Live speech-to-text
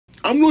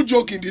I'm not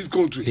joking this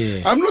country.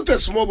 Yeah. I'm not a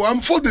small boy. I'm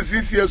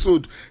 46 years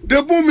old.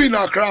 They boom me in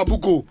Accra,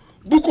 Bukom.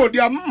 Bukom,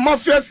 their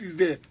mafias is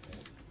there.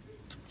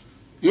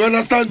 You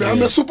understand me? Yeah.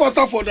 I'm a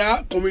superstar for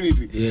that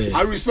community. Yeah.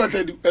 I respect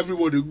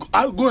everybody.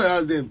 I go and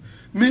ask them.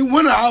 Me,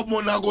 when I have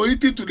money, I go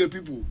eat it to the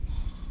people.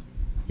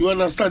 You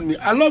understand me?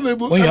 I love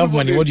everybody. When you have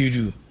money, what do you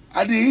do?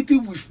 I dey eat it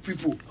with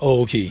people.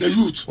 Oh, okay. The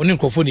youth. When you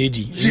for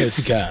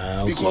yes.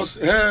 Okay. Because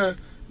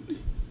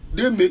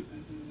they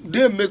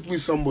make me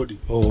somebody.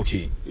 Oh,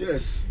 okay.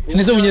 Yes. And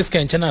it's only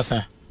scan channel,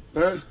 sir.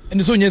 And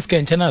it's only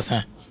scan channel,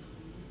 sir.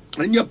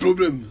 And your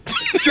problem.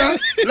 Sir,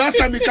 last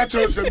time you catch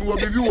us, we were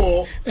baby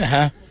war.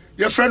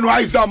 Your friend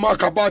Wiser Mark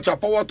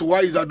Abacha, power to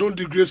Wiser, don't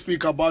degrade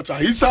speak about her.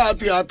 He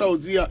said Ata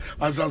was here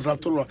as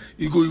Zatora.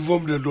 He go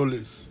inform the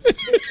dollars.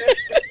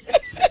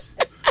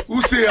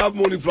 Who say have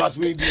money plus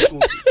me in this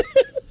country?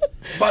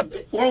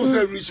 But one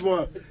say rich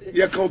man,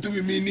 you count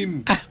with me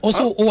him.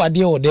 Also, oh, I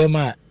deal with them,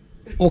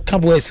 oh,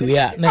 come boys, we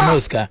are, no,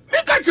 Oscar.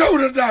 Make a tell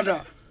the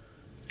dada.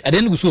 I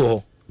didn't go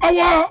so.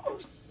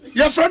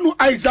 Your friend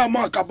Isa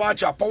Mark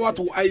Abacha, power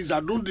to Isa,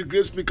 don't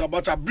degrade speak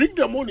about her. Bring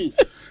the money.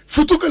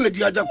 Futuka le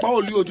diaja pa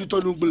oli oju to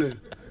nugle.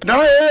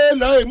 Na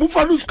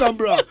Mufadus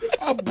Cambra.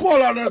 A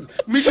ball on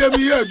that. Me dem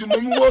here to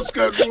me was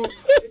schedule.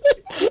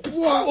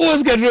 What's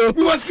schedule?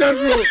 What's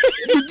schedule?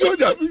 Me do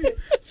that.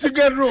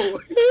 Sikaduro.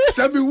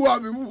 Send me who.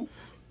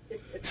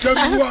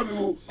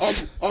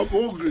 I'm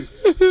hungry.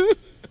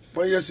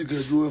 But yes,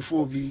 Sikaduro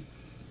for me.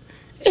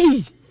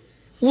 Hey,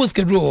 what's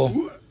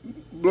schedule?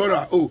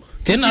 Brother, oh.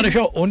 10 out of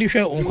show only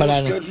show on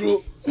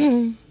Kalano.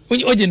 When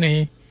you origin,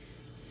 is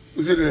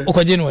it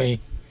Okajinway?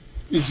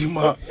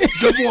 Nzema,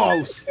 devil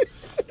house.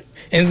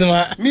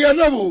 Nzema, me a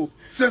devil.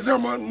 Says a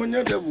man,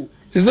 devil.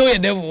 Is a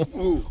devil.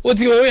 What's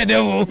your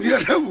devil? Me a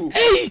devil.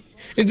 Hey,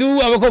 it's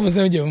who have a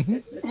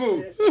conversation.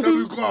 Oh, so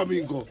we call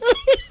me go.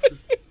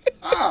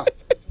 Ah,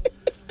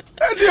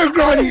 and dear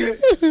granny,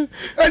 and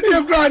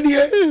dear granny,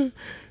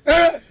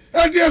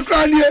 and dear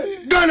granny,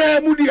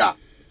 Ghana Mudia.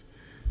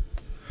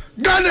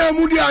 Ghana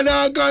Mudia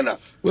na Ghana.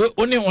 Well,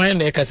 only one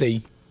they can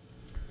say.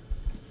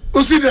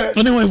 Who see there?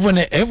 Only one,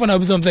 everyone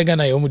have something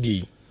Ghana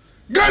Yomudi.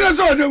 Ghana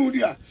saw the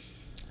Mudia.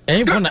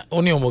 Everyone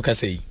only Omoka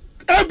say.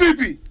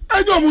 MPP,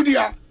 and your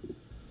Mudia.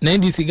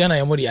 Nandi Ghana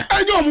Yomudia.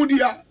 And your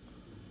Mudia.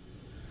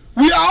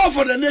 We are all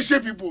for the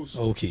nation peoples.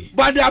 Okay.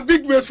 But they are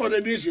big men for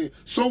the nation.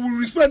 So we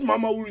respect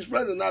Mama, we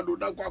respect the Nado.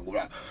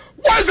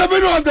 What's the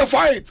middle of the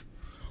fight?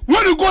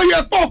 When you go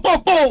here,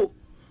 po.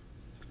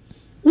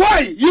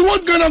 Why? You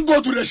won't gonna go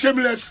to the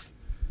shameless?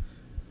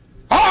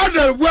 How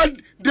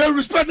they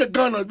respect the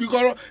Ghana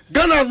because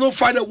Ghana has not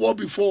fight a war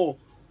before.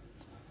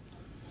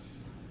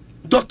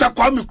 Dr.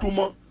 Kwame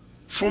Nkrumah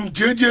from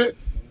JJ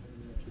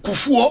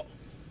Kufuor,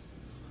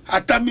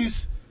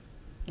 Atamis,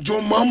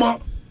 John Mama.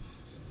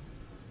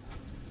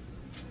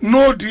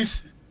 Know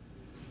this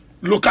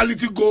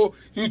locality go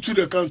into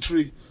the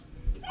country.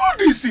 Know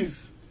these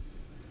things.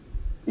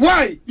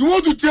 Why? You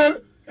want to tell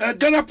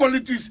Ghana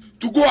politics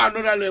to go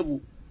another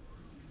level?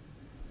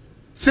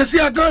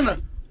 Say Ghana,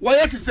 why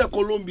yet is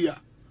Colombia?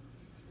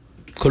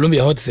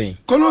 Colombia, what saying?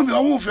 Colombia, I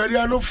won't fear.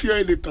 I don't fear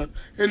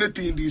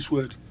anything in this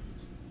world.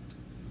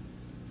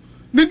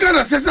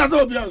 Ghana says that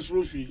will be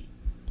answered.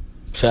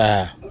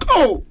 Sir.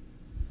 Go,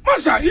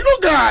 Massa. You know,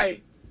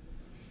 guy.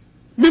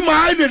 Me my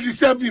eye they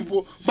disturb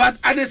people, but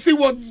I they see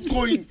what's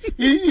going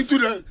into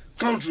the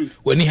country.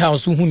 When he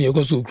has who you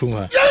go to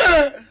Kruma.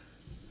 Yeah.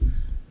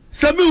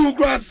 Semi who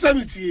cross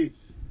 70.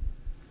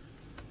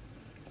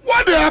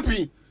 What they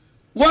happen?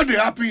 What they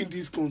happen in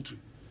this country?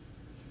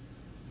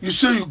 You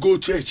say you go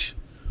church.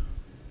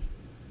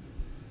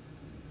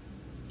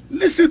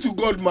 Listen to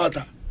God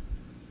matter.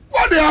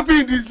 What they happen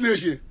in this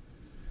nation?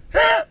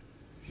 Eh?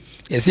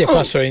 Yes, you're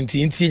pastor in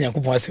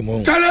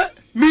Yakupasimo. Tell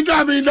me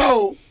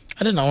that.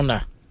 I don't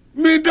know.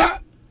 Me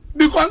that.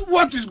 Because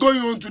what is going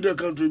on to the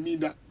country? Me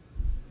that.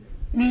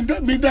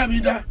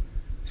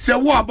 Say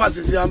what about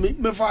say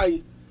me fire.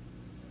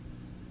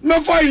 Me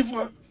fire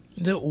for.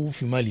 The old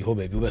family hope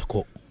baby we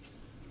call.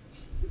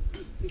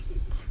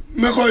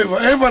 Me call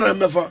even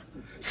me fire.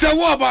 Say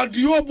what about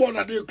the whole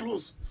border they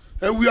close?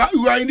 And we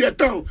are in the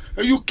town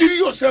and you kill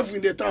yourself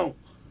in the town.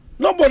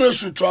 Nobody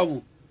should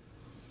travel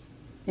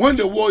when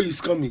the war is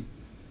coming.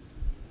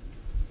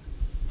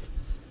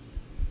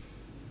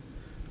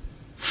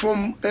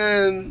 From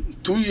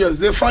 2 years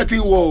they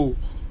fighting war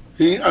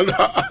in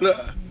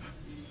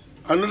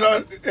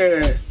another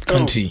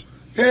country.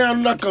 Yeah,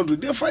 another country.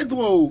 They fight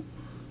war.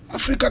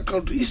 Africa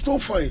country. It's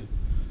not fine.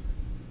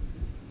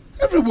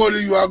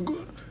 Everybody,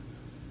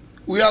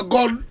 we are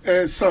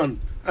God's son.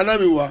 And I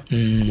mean what?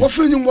 What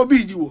for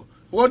you?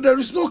 Well, there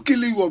is no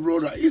killing your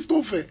brother. It's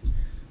not fair.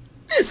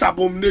 It's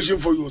abomination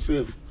for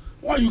yourself.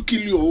 Why you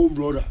kill your own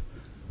brother?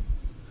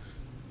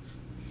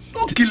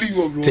 Not killing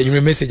your brother. Tell you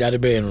a message at the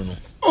bay, no.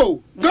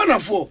 Oh, Ghana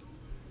for.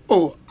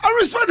 Oh, I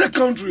respect the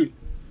country.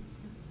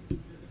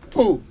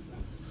 Oh,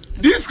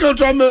 this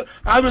country, I'm a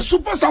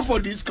superstar for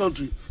this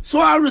country. So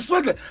I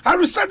respect it. I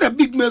respect the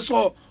big mess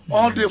all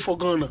day for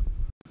Ghana.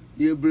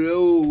 Yeah,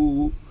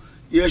 bro.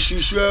 Yeah,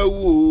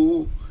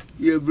 shushu.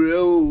 ye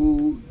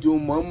bro, jo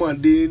mama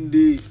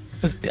de.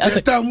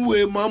 The time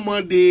we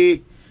mama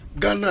de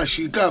Ghana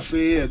she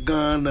cafe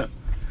Ghana.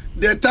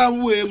 The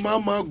time we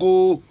mama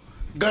go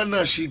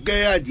Ghana she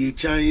gaya di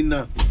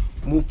China.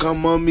 Muka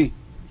mami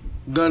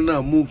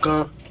Ghana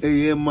muka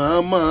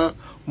mama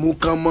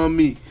muka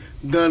mami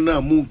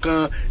Ghana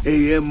muka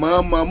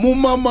mama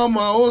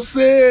mama o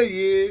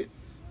say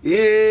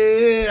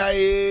ye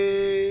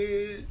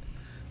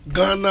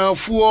Ghana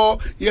for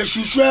ye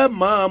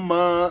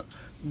mama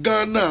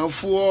Ghana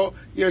for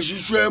ye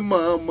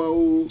mama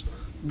o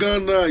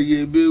Ghana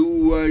ye be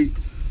uai.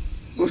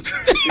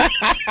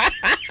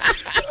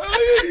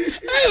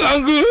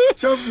 Banku.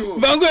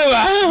 Champion. Banku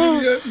eba.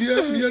 Ni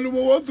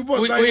number 1 to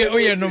boss.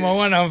 Oye number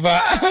 1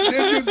 amfa.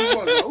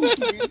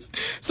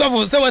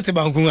 So say what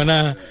Banku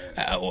na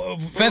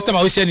first time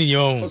I was sharing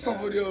you. So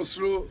for the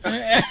Oslo.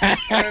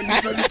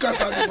 Mr.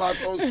 Lucas and about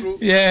Oslo.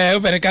 Yeah,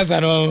 open the casa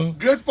no.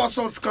 Great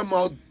pastors come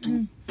out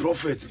to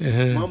prophet.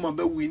 Mama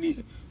be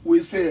winning. We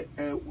say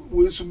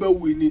we super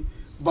winning.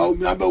 Ba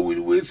me be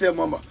winning. We say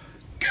mama.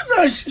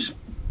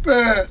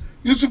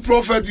 You to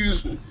prophet you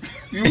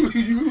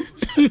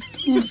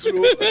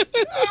Oslo.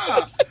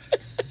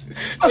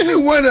 I say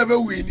whenever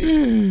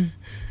winning.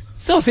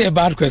 So say a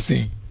bad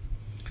question.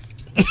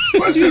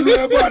 Question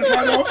no bad,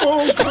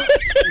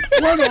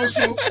 one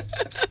also.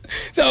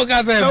 So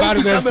can say a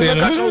bad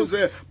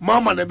question.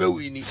 Mama never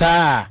winning.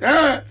 Sir.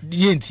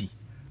 Yenti.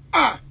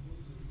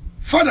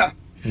 Father.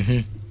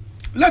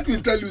 Let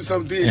me tell you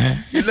something.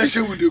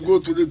 Election will go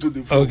today to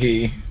the phone.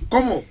 Okay.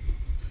 Come on.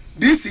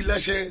 This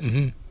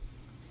election.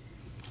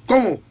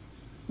 Come on.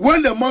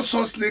 When the man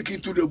saw snake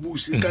into the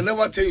bush, he can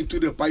never turn into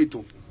the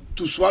python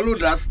to swallow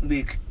that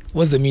snake.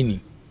 What's the meaning?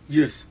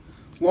 Yes.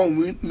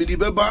 One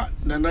Minibeba,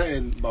 Nana,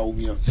 and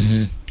Baumia.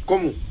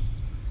 Come on.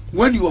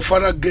 When your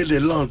father get the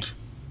land,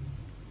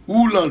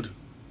 who land?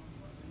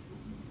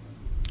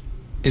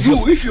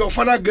 If your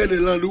father get the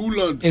land, who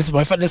land? It's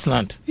my father's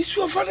land. It's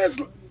your father's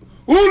land.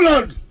 Who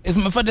land? It's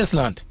my father's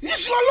land.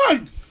 It's your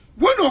land.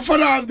 When your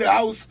father have the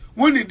house,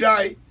 when he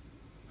die,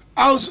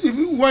 house,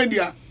 when they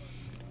are.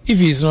 If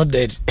he is not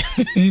dead.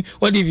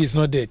 What if he is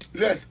not dead?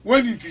 Yes,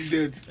 when it is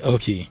dead.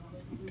 Okay.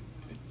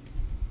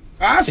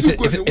 I ask you a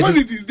question. When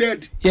it is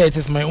dead? Yeah, it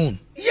is my own.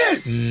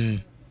 Yes.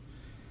 It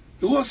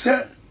was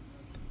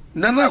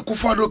Nana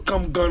Akufo-Addo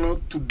come Ghana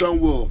to done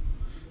well.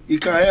 He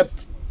can help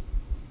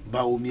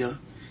Baumia.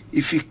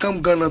 If he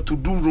come Ghana to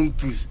do wrong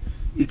things,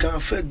 he can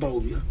affect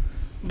Baumia.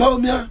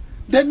 Baumia,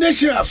 the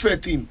nation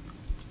affect him.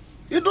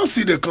 You don't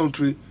see the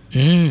country.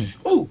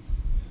 Oh,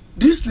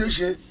 this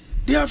nation,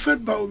 they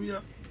affect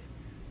Baumia.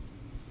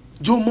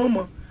 Joe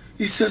Mama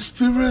is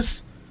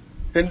experience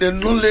and the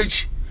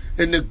knowledge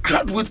and the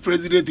graduate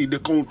president in the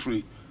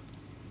country.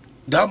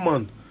 That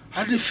man,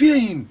 I dey fear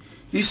him.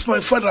 He's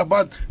my father,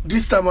 but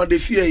this time I dey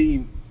fear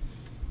him.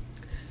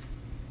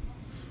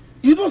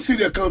 You don't see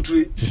the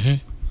country.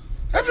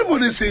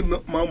 Everybody say,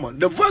 Mama,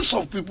 the voice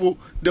of people,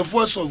 the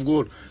voice of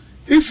God.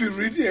 If you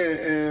read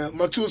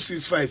Matthew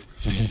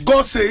 6:5,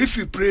 God say, if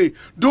you pray,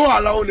 don't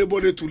allow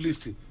anybody to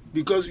listen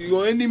because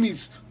your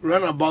enemies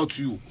run about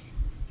you.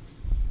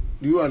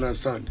 Do you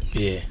understand?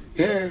 Yeah.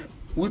 Yeah.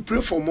 We pray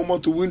for Mama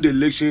to win the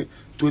election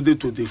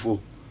 2024.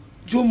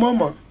 Joe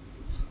Mama.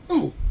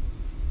 Oh.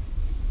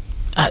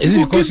 Is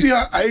it because give me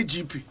a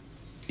IGP?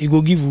 He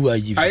go give you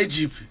IGP.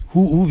 IGP.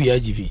 Who be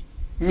IGP?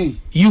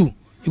 Me. You.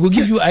 He go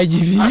give you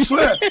IGP. I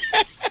swear.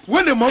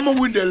 When the Mama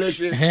win the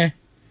election,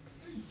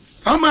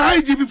 I'm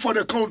an IGP for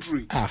the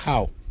country.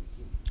 How?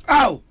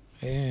 How?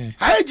 Yeah.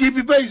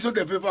 IGP is not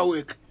the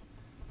paperwork.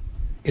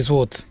 It's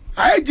what?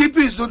 IGP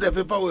is not the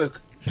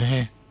paperwork.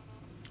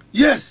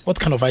 Yes. What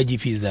kind of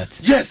IGP is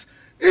that? Yes.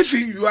 If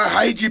you are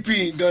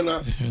IGP in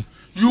Ghana,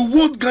 you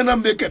want Ghana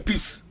make a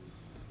peace.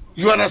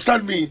 You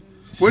understand me?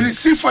 When you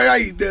see fire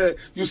is there,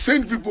 you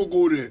send people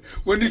go there.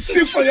 When you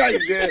see fire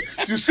is there,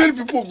 you send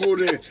people go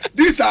there.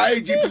 These are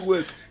IGP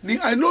work.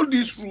 I know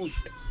these rules.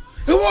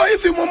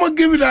 If your mama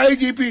give me the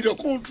IGP in the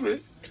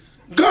country,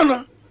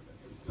 Ghana.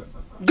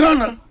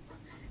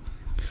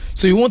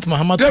 So you want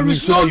Muhammad to win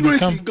so that you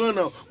become... in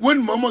Ghana.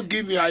 When Mama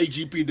gave me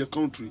IGP in the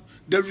country,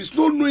 there is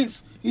no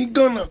noise in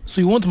Ghana. So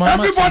you want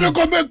Muhammad everybody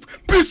go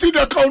make peace in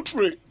the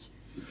country.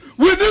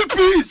 We need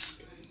peace.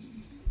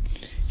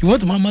 You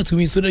want Muhammad to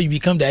win so that you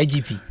become the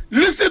IGP?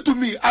 Listen to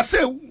me. I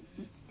say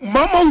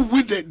Mama will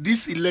win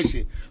this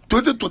election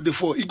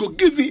 2024. He go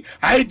give me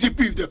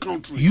IGP in the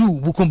country. You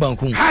Bukom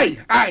Banku.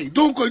 Hi,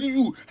 don't call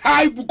you.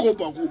 Hi Bukom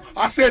Banku.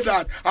 I said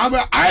that I'm an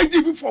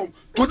IGP from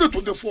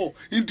 2024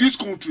 in this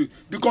country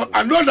because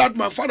I know that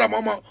my father,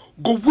 Mama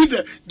go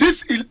win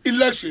this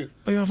election.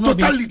 But you have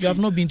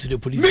not been to the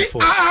police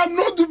before. I have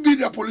not been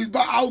the police,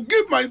 but I'll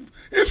give my.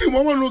 If your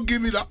Mama don't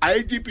give me the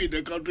IGP in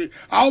the country,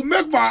 I'll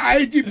make my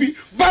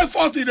IGP by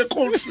force in the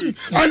country.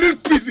 I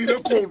need peace in the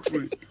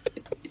country.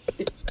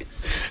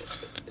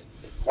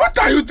 What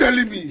are you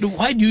telling me?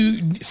 Why do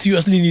you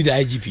seriously need the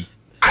IGP?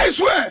 I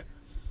swear,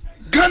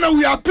 Ghana,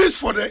 we are peace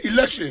for the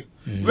election.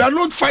 We are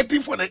not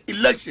fighting for the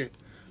election.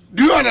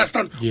 Do you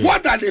understand? Yeah.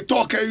 What are they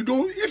talking? You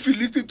know, if you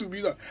listen to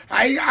me,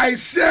 I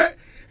say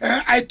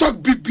I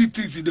talk big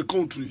things in the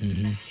country.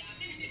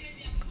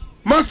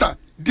 Master,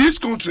 this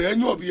country,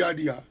 any of the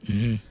idea,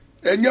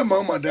 any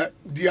mama that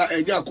dia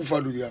any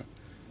akufado dia,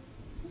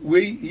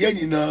 we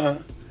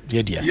yenina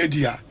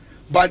yedia,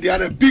 but they are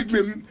the big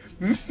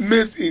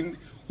men in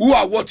who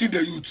are watching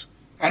the youth.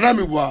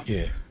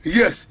 Anamiwa,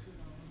 yes,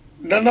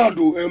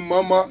 Nanado and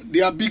Mama,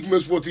 they are big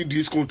men watching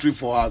this country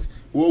for us.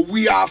 Well,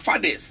 we are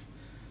fathers.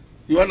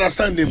 You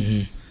understand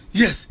them?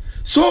 Yes.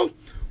 So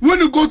when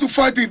you go to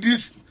fight in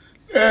this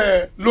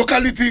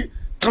locality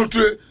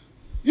country,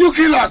 you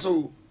kill us.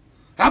 Oh,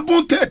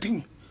 about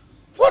 13.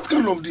 What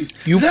kind of this?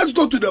 Let's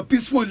go to the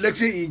peaceful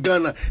election in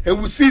Ghana and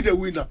we'll see the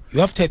winner.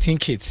 You have 13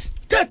 kids.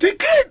 13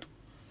 kids.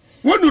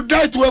 When you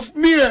die 12,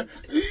 me,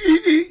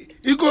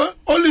 he go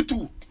only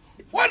 2.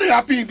 What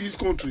happened in this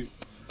country?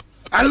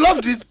 I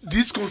love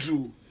this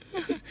country.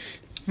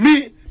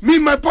 Me,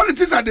 my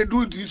politics are they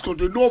do in this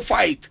country. No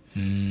fight.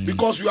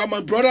 Because you are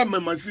my brother and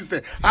my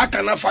sister. I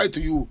cannot fight to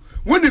you.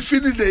 When they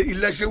finish the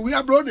election, we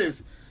are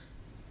brothers.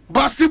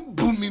 Basti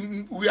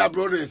booming, we are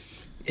brothers.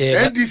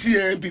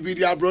 NDC and NPP,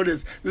 they are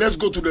brothers. Let's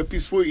go to the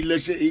peaceful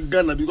election in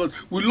Ghana because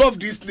we love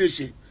this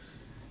nation.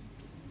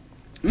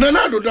 Nana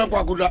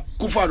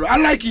Kufado, I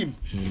like him.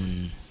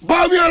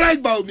 Baumia, I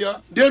like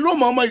Baumia. They know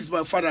Mama is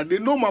my father. They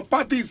know my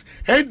party is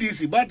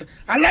NDC. But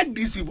I like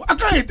these people. I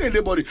can't hate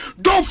anybody.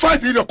 Don't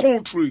fight in the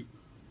country.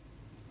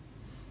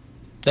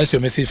 That's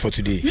your message for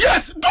today.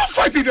 Yes, don't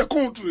fight in the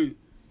country.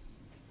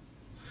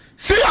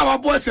 See our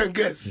boys and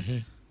girls.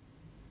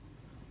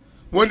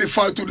 When they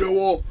fight to the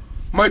war,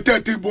 my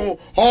 30 born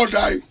all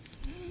die.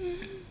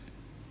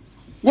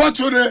 What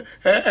should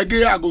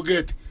again I go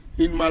get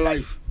in my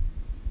life?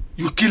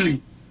 You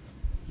killing.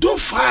 Don't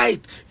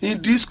fight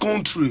in this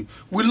country.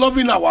 We're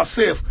loving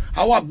ourselves,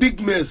 our big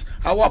men,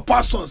 our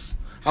pastors,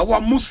 our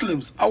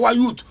Muslims, our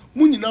youth.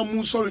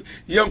 Munina sorry,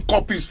 young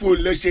copies for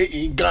election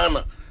in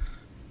Ghana.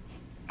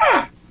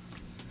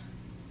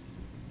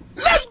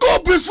 Let's go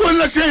peaceful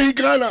election in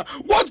Ghana.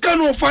 What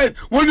kind of fight?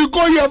 When you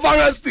go here,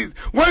 arrested.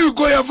 When you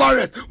go here,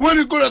 arrested. When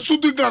you go to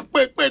shooting gun,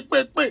 they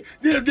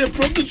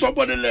broke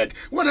somebody's leg.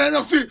 When I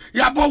don't feel,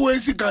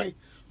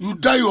 you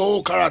die your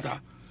whole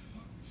character.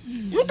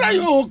 You die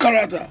your whole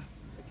character.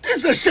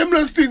 This is a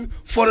shameless thing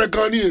for the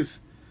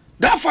Ghanaians.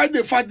 That fight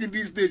they fight in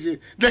this stage.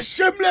 The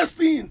shameless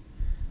thing.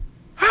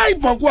 Hi,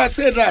 Banku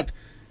said that.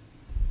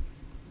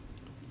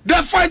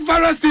 That fight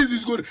virus thing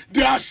is good.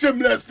 They are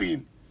shameless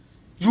thing.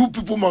 You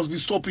people must be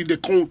stopping the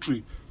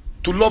country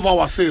to love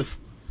ourselves.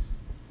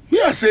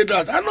 Me, I say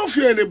that. I don't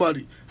fear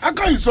anybody. I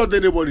can't insult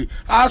anybody.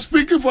 I am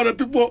speaking for the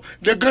people.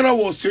 The Ghana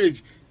was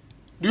changed.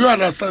 Do you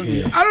understand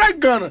me? I like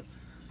Ghana.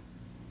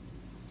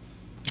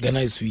 Ghana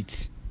is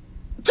sweet.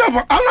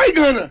 Chapa, I like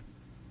Ghana.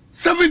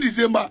 7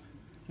 December,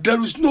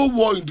 there is no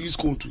war in this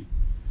country.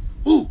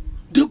 Oh,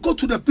 they go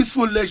to the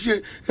peaceful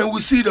election and we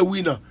see the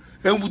winner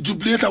and we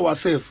jubilate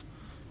ourselves.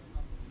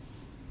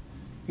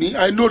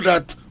 I know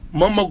that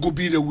Mama go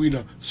be the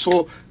winner.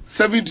 So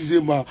 7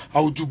 December, I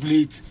will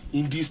jubilate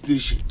in this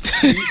nation.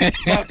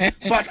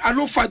 but I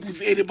don't fight with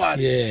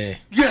anybody. Yeah.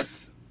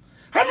 Yes.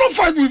 I don't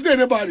fight with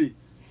anybody.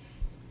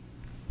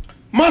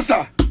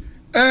 Master,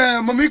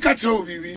 Mami Katro, baby.